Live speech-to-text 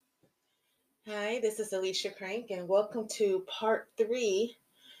Hi, this is Alicia Crank, and welcome to part three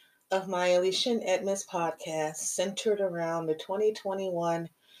of my Alicia and Edmonds podcast centered around the 2021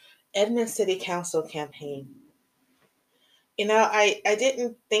 Edmonds City Council campaign. I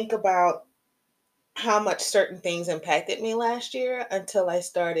didn't think about how much certain things impacted me last year until I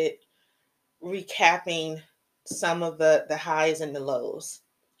started recapping some of the highs and the lows.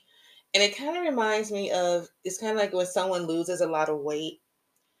 And it kind of reminds me of it's kind of like when someone loses a lot of weight,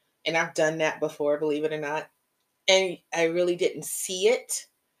 and I've done that before, believe it or not, and I really didn't see it.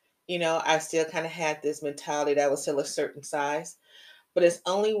 I still kind of had this mentality that I was still a certain size. But it's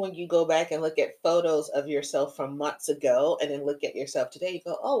only when you go back and look at photos of yourself from months ago and then look at yourself today, you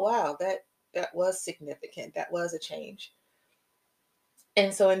go, oh wow, that was significant. That was a change.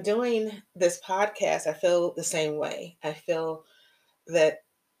 And so in doing this podcast, I feel the same way. I feel that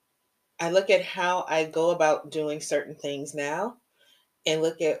I look at how I go about doing certain things now and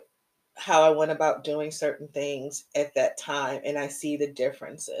look at how I went about doing certain things at that time, and I see the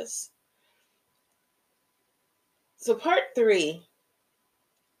differences. So part three,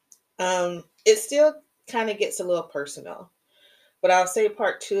 it still kind of gets a little personal, but I'll say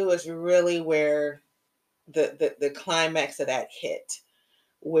part two is really where the climax of that hit,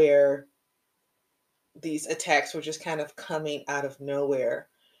 where these attacks were just kind of coming out of nowhere.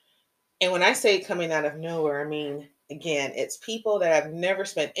 And when I say coming out of nowhere, I mean, again, it's people that I've never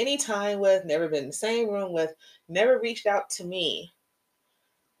spent any time with, never been in the same room with, never reached out to me,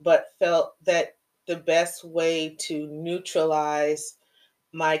 but felt that the best way to neutralize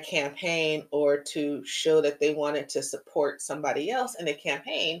my campaign or to show that they wanted to support somebody else in the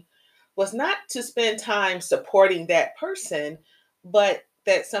campaign was not to spend time supporting that person, but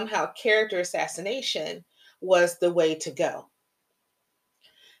that somehow character assassination was the way to go.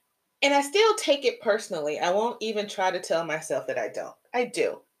 And I still take it personally. I won't even try to tell myself that I don't. I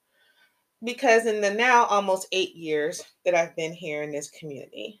do. Because in the now almost 8 years that I've been here in this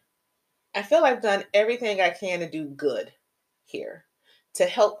community, I feel I've done everything I can to do good here, to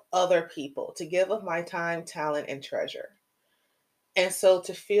help other people, to give of my time, talent, and treasure. And so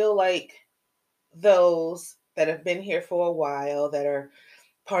to feel like those that have been here for a while, that are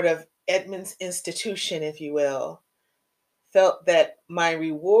part of Edmonds institution, if you will, felt that my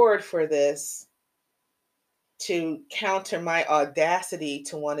reward for this, to counter my audacity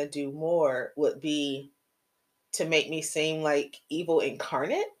to want to do more, would be to make me seem like evil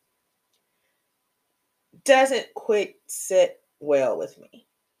incarnate, doesn't quite sit well with me.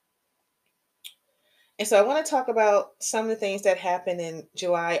 And so I want to talk about some of the things that happened in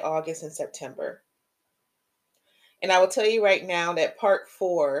July, August, and September. And I will tell you right now that part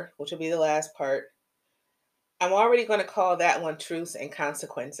four, which will be the last part, I'm already going to call that one Truths and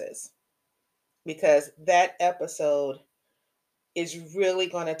Consequences, because that episode is really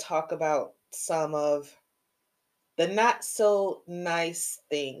going to talk about some of the not so nice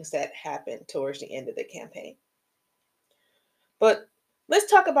things that happened towards the end of the campaign. But let's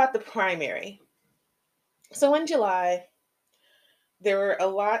talk about the primary. So in July, there were a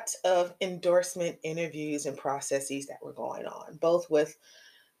lot of endorsement interviews and processes that were going on, both with,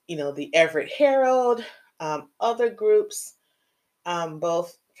 the Everett Herald, other groups,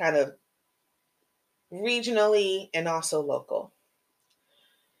 both kind of regionally and also local.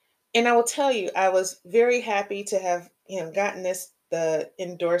 And I will tell you, I was very happy to have, gotten the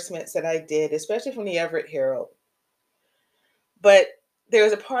endorsements that I did, especially from the Everett Herald. But there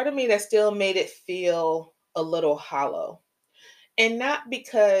was a part of me that still made it feel a little hollow. And not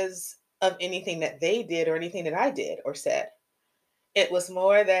because of anything that they did or anything that I did or said. It was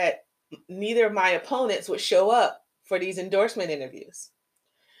more that neither of my opponents would show up for these endorsement interviews.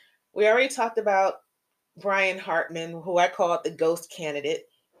 We already talked about Brian Hartman, who I called the ghost candidate,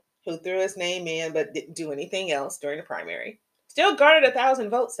 who threw his name in but didn't do anything else during the primary. Still garnered 1,000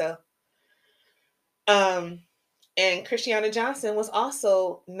 votes, though. Um, and Christiana Johnson was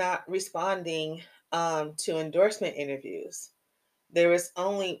also not responding to endorsement interviews. There was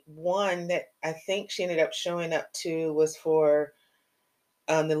only one that I think she ended up showing up to, was for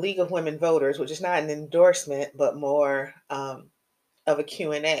the League of Women Voters, which is not an endorsement, but more of a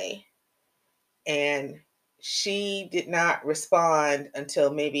Q&A. And she did not respond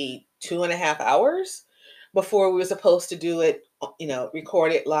until maybe 2.5 hours before we were supposed to do it,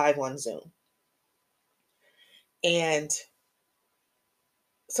 record it live on Zoom. And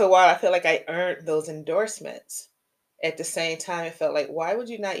so while I feel like I earned those endorsements, at the same time, it felt like, why would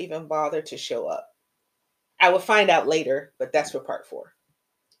you not even bother to show up? I will find out later, but that's for part four.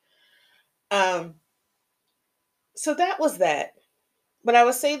 Um, so that was that. But I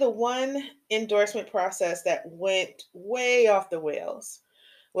would say the one endorsement process that went way off the rails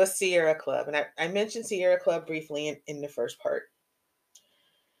was Sierra Club. And I mentioned Sierra Club briefly in the first part.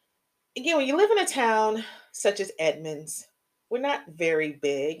 Again, when you live in a town such as Edmonds, we're not very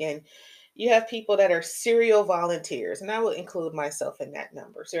big, and you have people that are serial volunteers, and I will include myself in that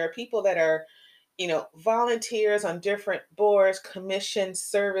number. So there are people that are, volunteers on different boards, commissions,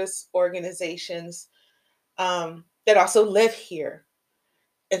 service organizations, that also live here.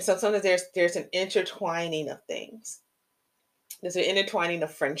 And so sometimes there's an intertwining of things. There's an intertwining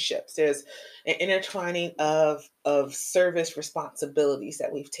of friendships. There's an intertwining of service responsibilities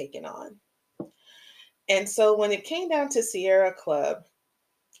that we've taken on. And so when it came down to Sierra Club,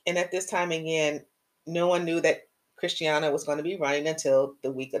 and at this time again, no one knew that Christiana was going to be running until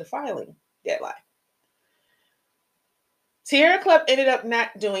the week of the filing deadline. Sierra Club ended up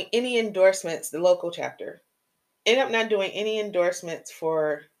not doing any endorsements, the local chapter ended up not doing any endorsements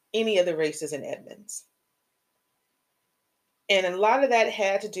for any of the races in Edmonds. And a lot of that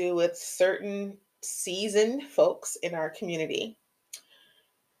had to do with certain seasoned folks in our community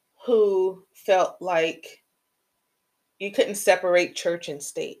who felt like you couldn't separate church and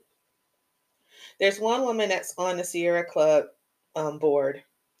state. There's one woman that's on the Sierra Club board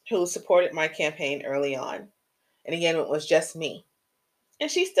who supported my campaign early on. And again, it was just me. And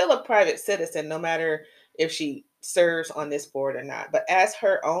she's still a private citizen, no matter if she serves on this board or not. But as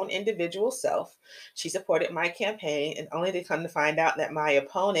her own individual self, she supported my campaign, and only to come to find out that my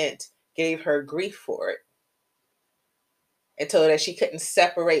opponent gave her grief for it and told her that she couldn't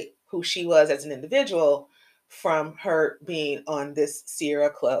separate who she was as an individual from her being on this Sierra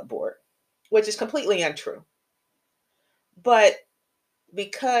Club board, which is completely untrue. But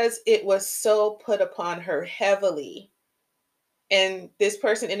because it was so put upon her heavily, and this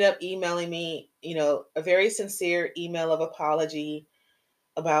person ended up emailing me, a very sincere email of apology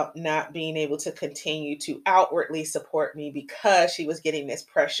about not being able to continue to outwardly support me because she was getting this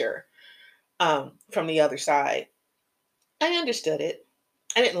pressure from the other side. I understood it.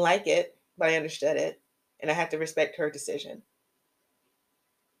 I didn't like it, but I understood it. And I had to respect her decision.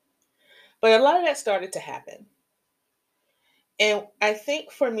 But a lot of that started to happen. And I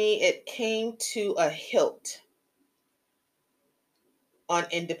think for me, it came to a hilt on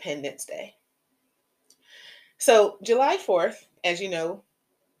Independence Day. So July 4th, as you know,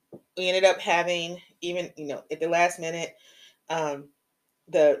 we ended up having, even, at the last minute,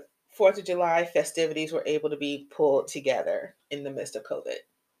 the 4th of July festivities were able to be pulled together in the midst of COVID.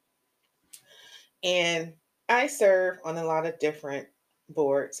 And I serve on a lot of different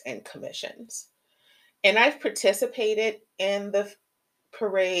boards and commissions. And I've participated in the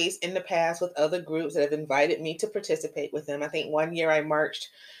parades in the past with other groups that have invited me to participate with them. I think one year I marched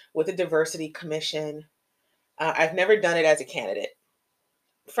with a diversity commission. I've never done it as a candidate,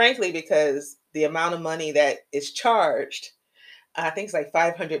 frankly, because the amount of money that is charged, I think it's like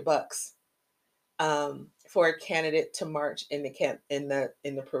 $500 for a candidate to march in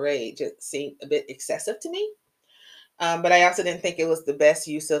the parade. Just seemed a bit excessive to me. But I also didn't think it was the best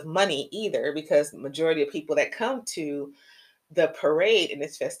use of money either, because the majority of people that come to the parade and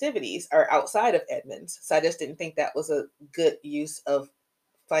its festivities are outside of Edmonds. So I just didn't think that was a good use of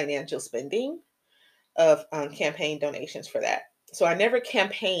financial spending of campaign donations for that. So I never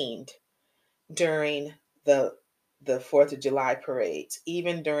campaigned during the 4th of July parades,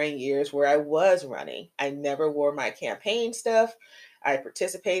 even during years where I was running. I never wore my campaign stuff. I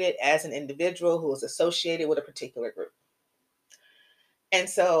participated as an individual who was associated with a particular group. And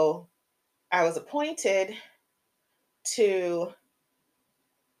so I was appointed to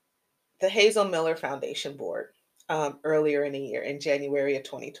the Hazel Miller Foundation Board earlier in the year, in January of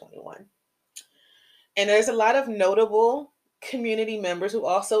 2021. And there's a lot of notable community members who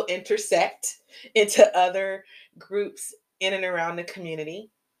also intersect into other groups in and around the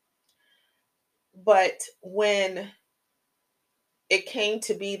community. But when it came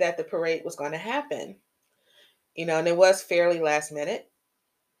to be that the parade was going to happen, and it was fairly last minute,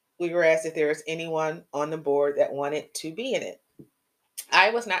 we were asked if there was anyone on the board that wanted to be in it. I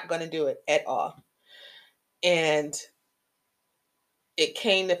was not going to do it at all. And it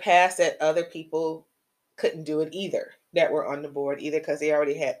came to pass that other people couldn't do it either, that were on the board, either because they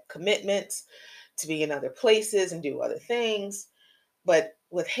already had commitments to be in other places and do other things. But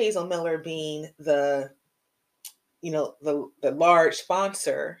with Hazel Miller being the large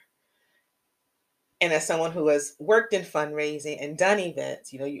sponsor, and as someone who has worked in fundraising and done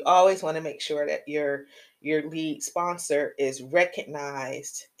events, you always want to make sure that your lead sponsor is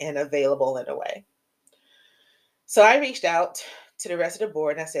recognized and available in a way. So I reached out to the rest of the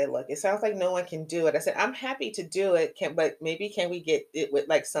board and I said, look, it sounds like no one can do it. I said, I'm happy to do it, but maybe can we get it with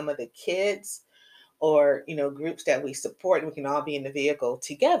like some of the kids or, groups that we support, and we can all be in the vehicle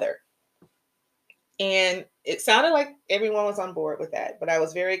together. And it sounded like everyone was on board with that, but I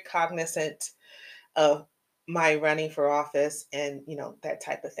was very cognizant of my running for office and, that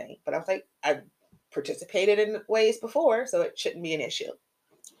type of thing. But I was like, I participated in ways before, so it shouldn't be an issue.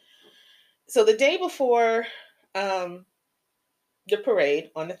 So the day before um, the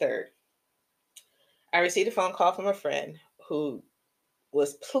parade on the 3rd, I received a phone call from a friend who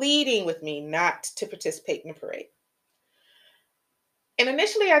was pleading with me not to participate in the parade. And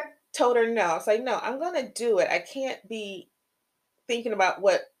initially I told her no. I was like, no, I'm going to do it. I can't be thinking about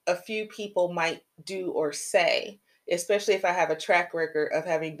what a few people might do or say, especially if I have a track record of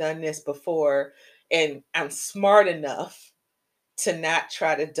having done this before and I'm smart enough to not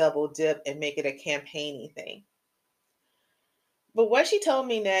try to double dip and make it a campaigning thing. But what she told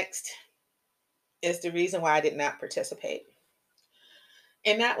me next is the reason why I did not participate.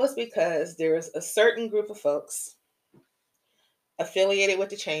 And that was because there was a certain group of folks affiliated with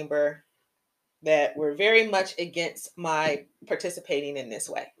the chamber that were very much against my participating in this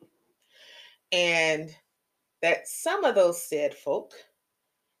way. And that some of those said folk,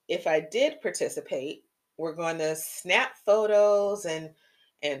 if I did participate, were going to snap photos and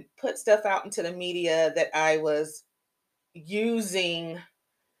put stuff out into the media that I was using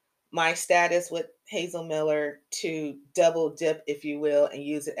my status with Hazel Miller to double dip, if you will, and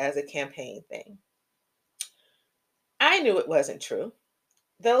use it as a campaign thing. I knew it wasn't true.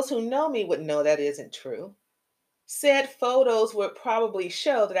 Those who know me would know that isn't true. Said photos would probably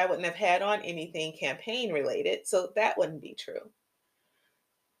show that I wouldn't have had on anything campaign related, so that wouldn't be true.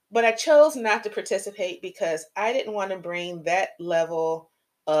 But I chose not to participate because I didn't want to bring that level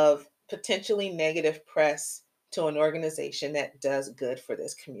of potentially negative press to an organization that does good for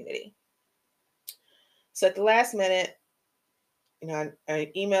this community. So at the last minute, I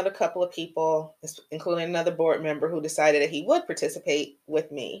emailed a couple of people, including another board member who decided that he would participate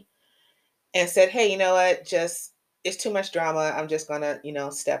with me, and said, hey, you know what, just, it's too much drama. I'm just going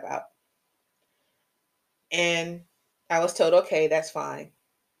to, step out. And I was told, okay, that's fine.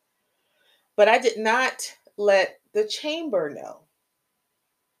 But I did not let the chamber know.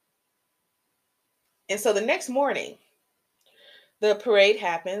 And so the next morning, the parade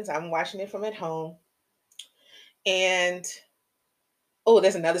happens. I'm watching it from at home. And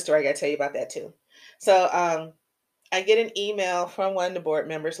there's another story I got to tell you about that too. So I get an email from one of the board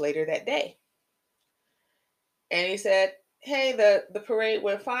members later that day. And he said, hey, the parade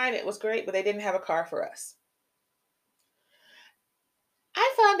went fine. It was great, but they didn't have a car for us.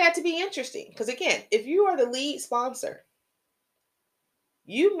 I found that to be interesting because, again, if you are the lead sponsor,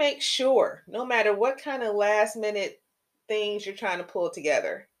 you make sure, no matter what kind of last minute things you're trying to pull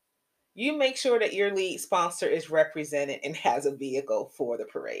together, you make sure that your lead sponsor is represented and has a vehicle for the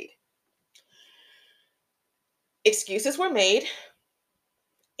parade. Excuses were made.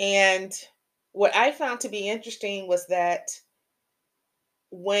 And what I found to be interesting was that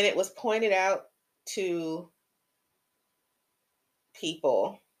when it was pointed out to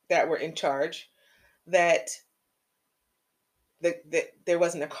people that were in charge that there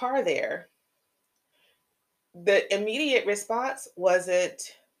wasn't a car there, the immediate response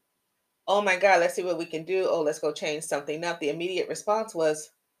wasn't, oh my God, let's see what we can do. Oh, let's go change something up. The immediate response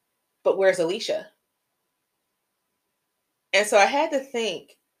was, but where's Alicia? And so I had to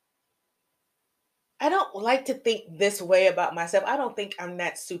think, I don't like to think this way about myself. I don't think I'm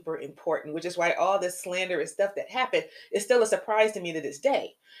that super important, which is why all this slanderous stuff that happened is still a surprise to me to this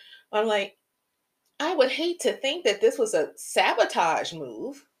day. I'm like, I would hate to think that this was a sabotage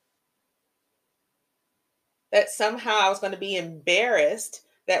move, that somehow I was going to be embarrassed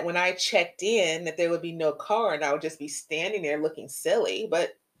that when I checked in that there would be no car and I would just be standing there looking silly,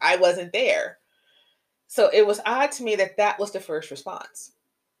 but I wasn't there. So it was odd to me that that was the first response,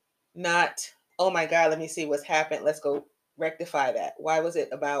 not, oh my God, let me see what's happened. Let's go rectify that. Why was it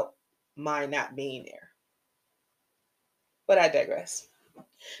about my not being there? But I digress.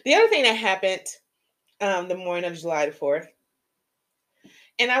 The other thing that happened the morning of July the 4th,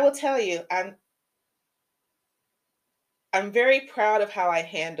 and I will tell you, I'm very proud of how I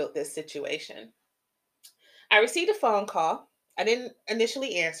handled this situation. I received a phone call. I didn't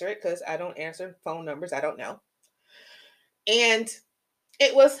initially answer it because I don't answer phone numbers I don't know. And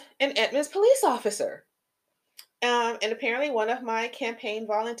it was an Edmonds police officer. And apparently one of my campaign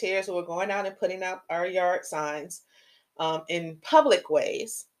volunteers who were going out and putting up our yard signs in public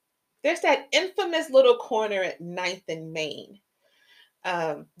ways. There's that infamous little corner at 9th and Main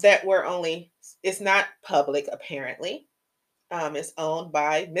that we're only, it's not public apparently. It's owned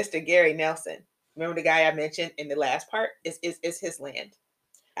by Mr. Gary Nelson. Remember the guy I mentioned in the last part? Is his land.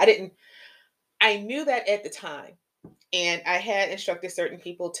 I I knew that at the time, and I had instructed certain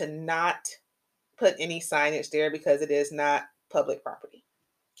people to not put any signage there because it is not public property.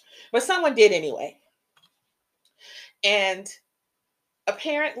 But someone did anyway. And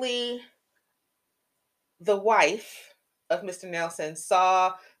apparently, the wife of Mr. Nelson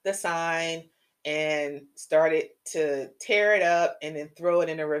saw the sign and started to tear it up and then throw it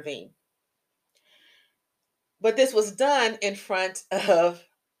in a ravine. But this was done in front of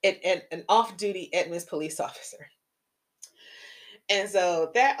an off duty Edmonds police officer. And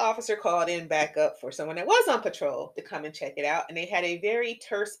so that officer called in backup for someone that was on patrol to come and check it out. And they had a very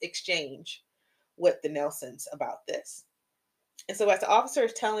terse exchange with the Nelsons about this. And so as the officer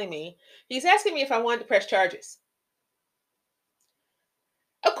is telling me, he's asking me if I wanted to press charges.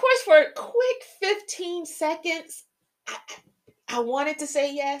 Of course, for a quick 15 seconds, I wanted to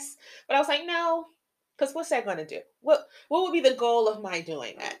say yes, but I was like, no, because what's that going to do? What would be the goal of my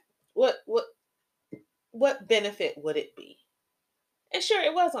doing that? What benefit would it be? And sure,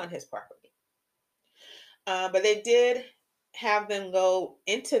 it was on his property, but they did have them go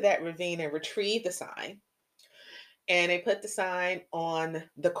into that ravine and retrieve the sign, and they put the sign on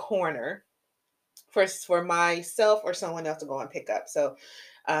the corner for myself or someone else to go and pick up. So,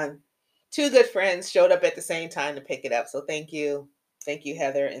 two good friends showed up at the same time to pick it up. So thank you,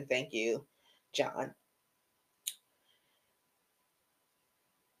 Heather, and thank you, John.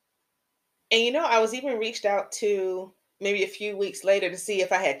 And I was even reached out to maybe a few weeks later to see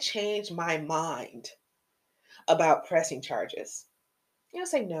if I had changed my mind about pressing charges. I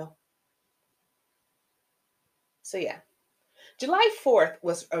say no. So yeah, July 4th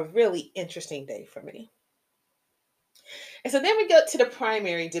was a really interesting day for me. And so then we go to the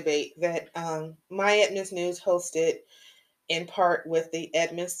primary debate that My Edmonds News hosted in part with the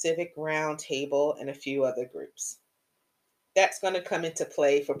Edmonds Civic Roundtable and a few other groups. That's going to come into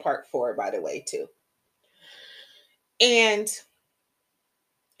play for part 4, by the way, too. And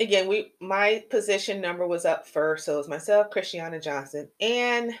again, my position number was up first. So it was myself, Christiana Johnson,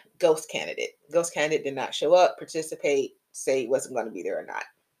 and Ghost Candidate. Ghost Candidate did not show up, participate, say he wasn't going to be there or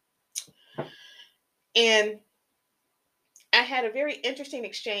not. And I had a very interesting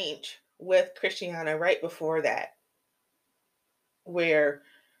exchange with Christiana right before that, where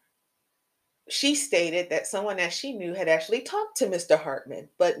she stated that someone that she knew had actually talked to Mr. Hartman,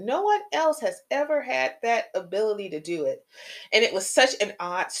 but no one else has ever had that ability to do it. And it was such an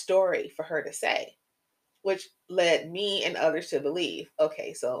odd story for her to say, which led me and others to believe,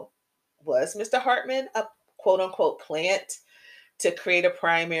 okay, so was Mr. Hartman a quote unquote plant to create a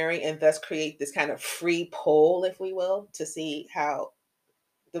primary and thus create this kind of free poll, if we will, to see how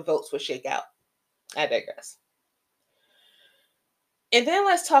the votes would shake out? I digress. And then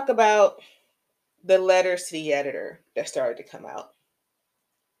let's talk about the letters to the editor that started to come out.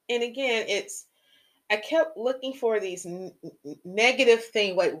 And again, I kept looking for these negative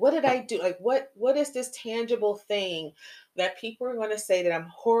things. Like, what did I do? Like, what is this tangible thing that people are going to say that I'm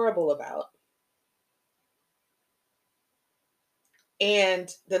horrible about? And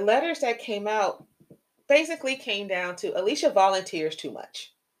the letters that came out basically came down to Alicia volunteers too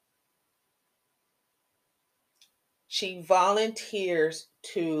much. She volunteers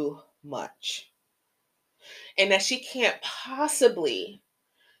too much. And that she can't possibly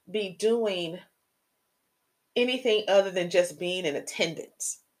be doing anything other than just being in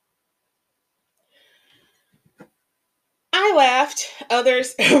attendance. I laughed.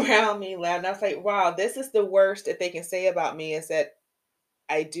 Others around me laughed. And I was like, wow, this is the worst that they can say about me, is that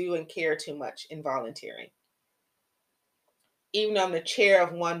I do and care too much in volunteering. Even though I'm the chair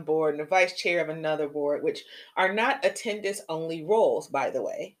of one board and the vice chair of another board, which are not attendance only roles, by the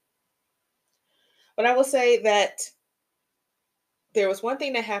way. But I will say that there was one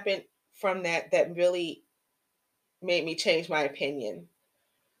thing that happened from that really made me change my opinion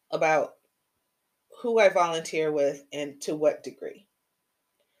about who I volunteer with and to what degree.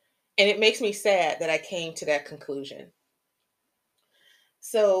 And it makes me sad that I came to that conclusion.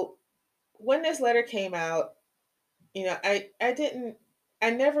 So when this letter came out, I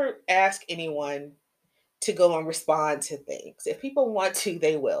never ask anyone to go and respond to things. If people want to,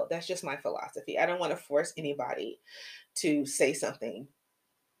 they will. That's just my philosophy. I don't want to force anybody to say something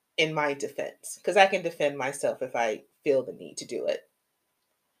in my defense, because I can defend myself if I feel the need to do it.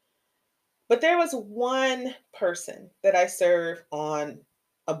 But there was one person that I serve on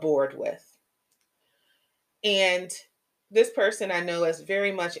a board with. And this person I know is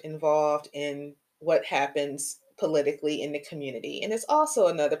very much involved in what happens politically in the community. And it's also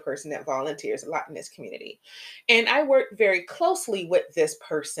another person that volunteers a lot in this community. And I work very closely with this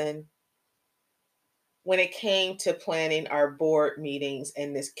person when it came to planning our board meetings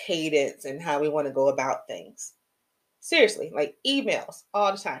and this cadence and how we want to go about things. Seriously, like emails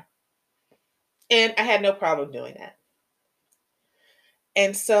all the time. And I had no problem doing that.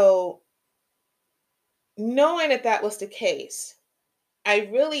 And so, knowing that that was the case, I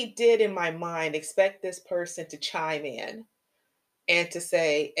really did in my mind expect this person to chime in and to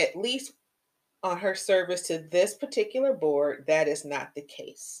say, at least on her service to this particular board, that is not the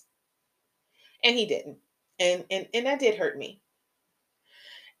case. And he didn't. And that did hurt me.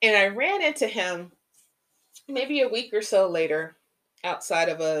 And I ran into him maybe a week or so later outside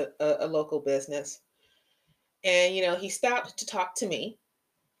of a local business. And, he stopped to talk to me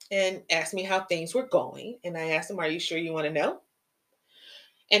and asked me how things were going. And I asked him, "Are you sure you want to know?"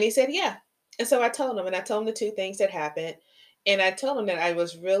 And he said, "Yeah." And so I told him, and I told him the two things that happened. And I told him that I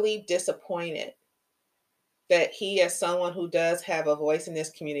was really disappointed that he, as someone who does have a voice in this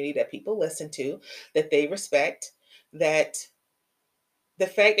community that people listen to, that they respect, that the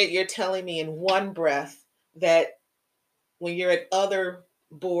fact that you're telling me in one breath that when you're at other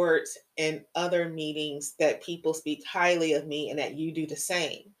boards and other meetings that people speak highly of me and that you do the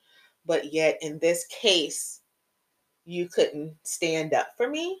same, but yet in this case you couldn't stand up for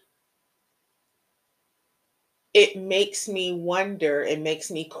me. It makes me wonder, it makes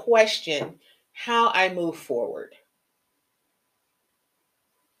me question how I move forward.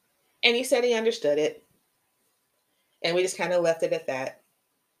 And he said he understood it, and we just kind of left it at that.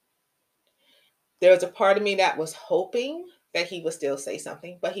 There was a part of me that was hoping that he would still say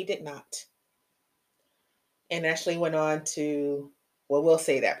something, but he did not. And actually went on to, well, we'll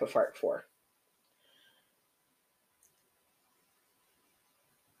say that for part four.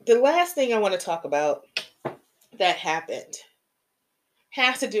 The last thing I want to talk about that happened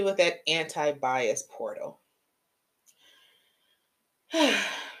has to do with that anti-bias portal.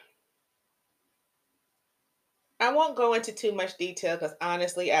 I won't go into too much detail because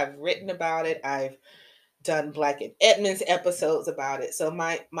honestly, I've written about it. I've done Black and Edmonds episodes about it. So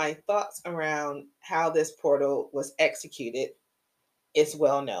my thoughts around how this portal was executed is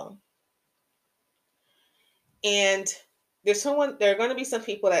well known. And there are going to be some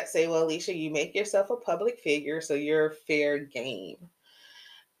people that say, "Well, Alicia, you make yourself a public figure, so you're fair game."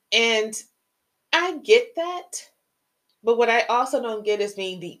 And I get that. But what I also don't get is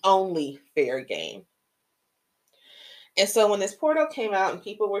being the only fair game. And so when this portal came out and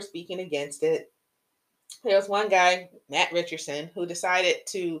people were speaking against it, there was one guy, Matt Richardson, who decided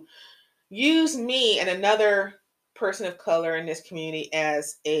to use me and another person of color in this community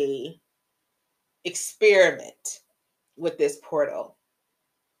as a experiment with this portal.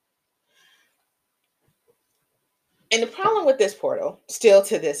 And the problem with this portal, still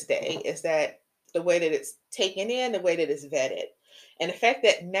to this day, is that the way that it's taken in, the way that it's vetted, and the fact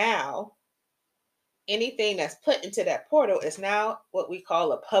that now anything that's put into that portal is now what we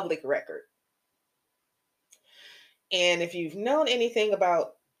call a public record. And if you've known anything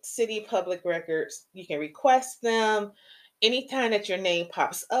about city public records, you can request them anytime that your name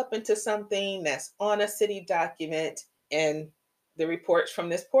pops up into something that's on a city document, and the reports from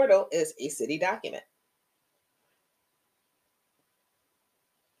this portal is a city document.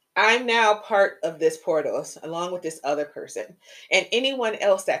 I'm now part of this portal along with this other person and anyone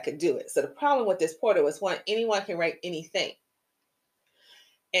else that could do it. So the problem with this portal is, one, anyone can write anything.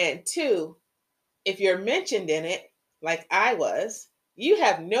 And two, if you're mentioned in it, like I was, you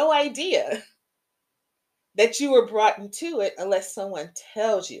have no idea that you were brought into it unless someone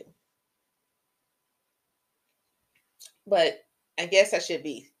tells you. But I guess I should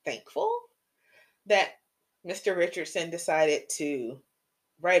be thankful that Mr. Richardson decided to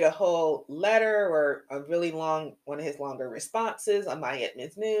write a whole letter or a really long, one of his longer responses on my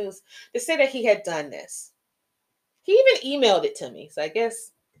Edmonds News to say that he had done this. He even emailed it to me. So I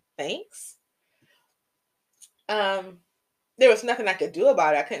guess thanks. There was nothing I could do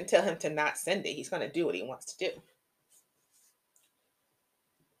about it. I couldn't tell him to not send it. He's going to do what he wants to do.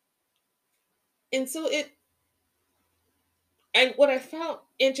 And so and what I found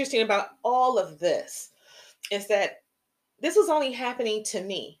interesting about all of this is that this was only happening to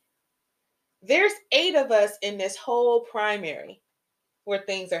me. There's 8 of us in this whole primary where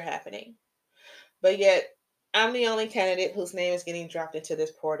things are happening. But yet I'm the only candidate whose name is getting dropped into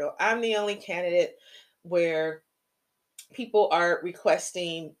this portal. I'm the only candidate where people are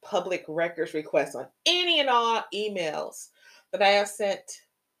requesting public records requests on any and all emails that I have sent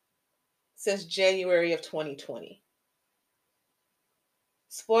since January of 2020.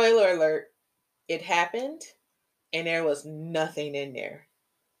 Spoiler alert, it happened and there was nothing in there.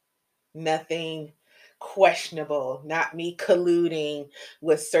 Nothing questionable, not me colluding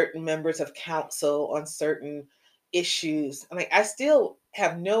with certain members of council on certain issues. I'm like, I still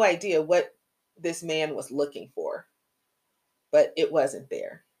have no idea what this man was looking for, but it wasn't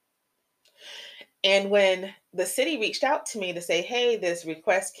there. And when the city reached out to me to say, hey, this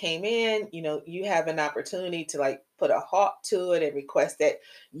request came in, you have an opportunity to like put a halt to it and request that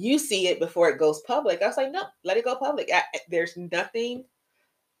you see it before it goes public. I was like, no, let it go public. There's nothing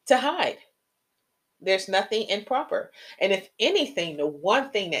to hide. There's nothing improper. And if anything, the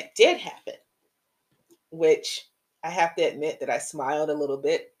one thing that did happen, which I have to admit that I smiled a little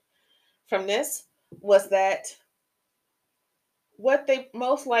bit from this, was that what they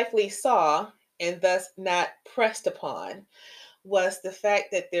most likely saw and thus not pressed upon was the fact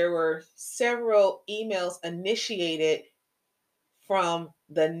that there were several emails initiated from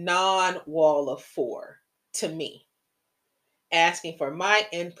the non-wall of four to me, asking for my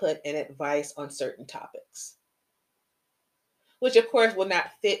input and advice on certain topics, which of course will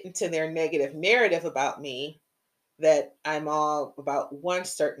not fit into their negative narrative about me, that I'm all about one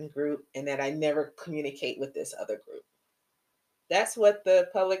certain group and that I never communicate with this other group. That's what the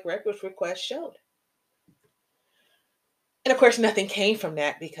public records request showed. And of course, nothing came from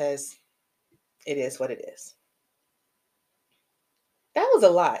that because it is what it is. That was a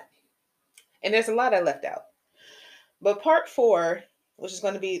lot. And there's a lot I left out. But part 4, which is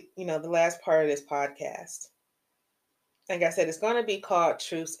going to be, the last part of this podcast, like I said, it's going to be called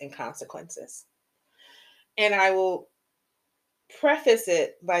Truths and Consequences. And I will preface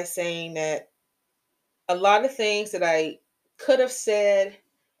it by saying that a lot of things that I could have said,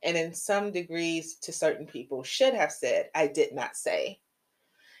 and in some degrees to certain people should have said, I did not say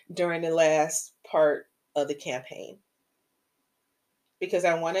during the last part of the campaign, because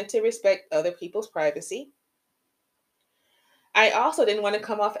I wanted to respect other people's privacy. I also didn't want to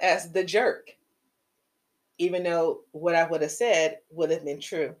come off as the jerk, even though what I would have said would have been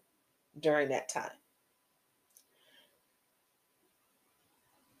true during that time.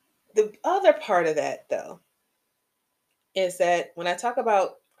 The other part of that, though, is that when I talk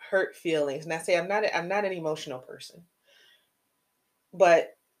about hurt feelings, and I say I'm not an emotional person,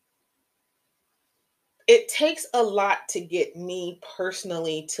 but it takes a lot to get me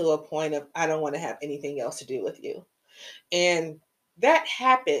personally to a point of I don't want to have anything else to do with you. And that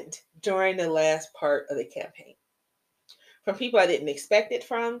happened during the last part of the campaign. From people I didn't expect it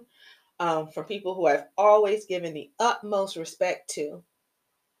from people who I've always given the utmost respect to,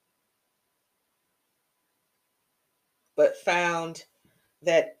 but found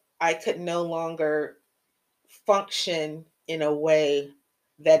that I could no longer function in a way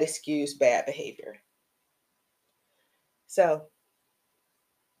that excused bad behavior. So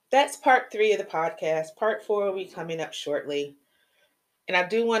that's part 3 of the podcast. Part 4 will be coming up shortly. And I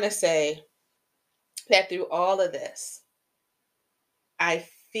do want to say that through all of this, I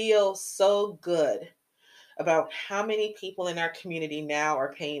feel so good about how many people in our community now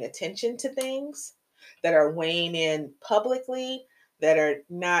are paying attention to things, that are weighing in publicly, that are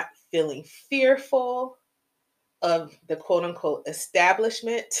not feeling fearful of the quote unquote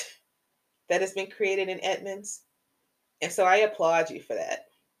establishment that has been created in Edmonds. And so I applaud you for that.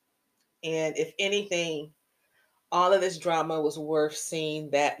 And if anything, all of this drama was worth seeing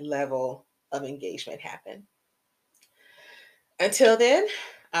that level of engagement happen. Until then,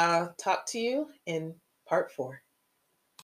 I'll talk to you in part 4.